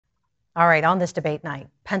All right, on this debate night,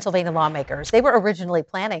 Pennsylvania lawmakers, they were originally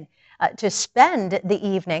planning to spend the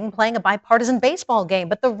evening playing a bipartisan baseball game,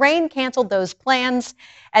 but the rain canceled those plans,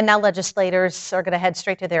 and now legislators are going to head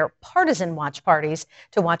straight to their partisan watch parties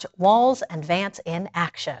to watch Walz and Vance in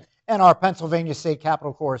action. And our Pennsylvania State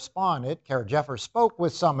Capitol correspondent, Kara Jeffers, spoke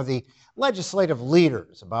with some of the legislative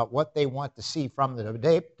leaders about what they want to see from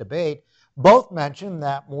the debate. Both mentioned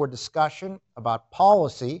that more discussion about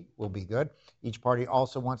policy will be good. Each party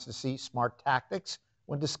also wants to see smart tactics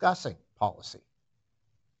when discussing policy.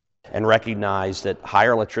 And recognize that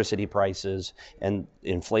higher electricity prices and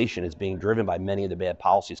inflation is being driven by many of the bad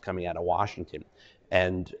policies coming out of Washington.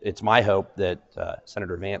 And it's my hope that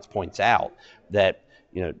Senator Vance points out that,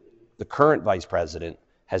 the current vice president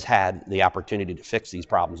has had the opportunity to fix these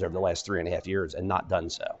problems over the last 3.5 years and not done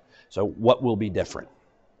so. So what will be different?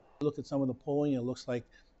 Look at some of the polling, it looks like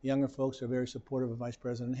younger folks are very supportive of Vice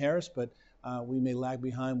President Harris, but we may lag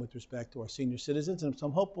behind with respect to our senior citizens. And so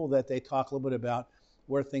I'm hopeful that they talk a little bit about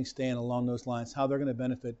where things stand along those lines, how they're going to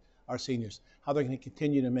benefit our seniors, how they're going to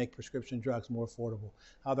continue to make prescription drugs more affordable,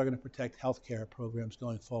 how they're going to protect health care programs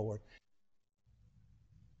going forward.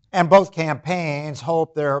 And both campaigns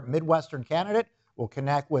hope their Midwestern candidate will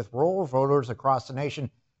connect with rural voters across the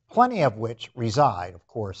nation, plenty of which reside, of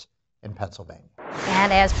course, in Pennsylvania.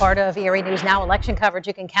 And as part of Erie News Now election coverage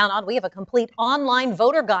you can count on, we have a complete online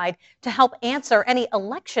voter guide to help answer any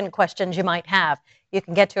election questions you might have. You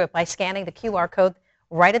can get to it by scanning the QR code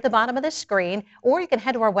right at the bottom of the screen, or you can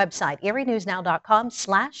head to our website,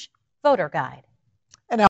 erienewsnow.com/voter guide.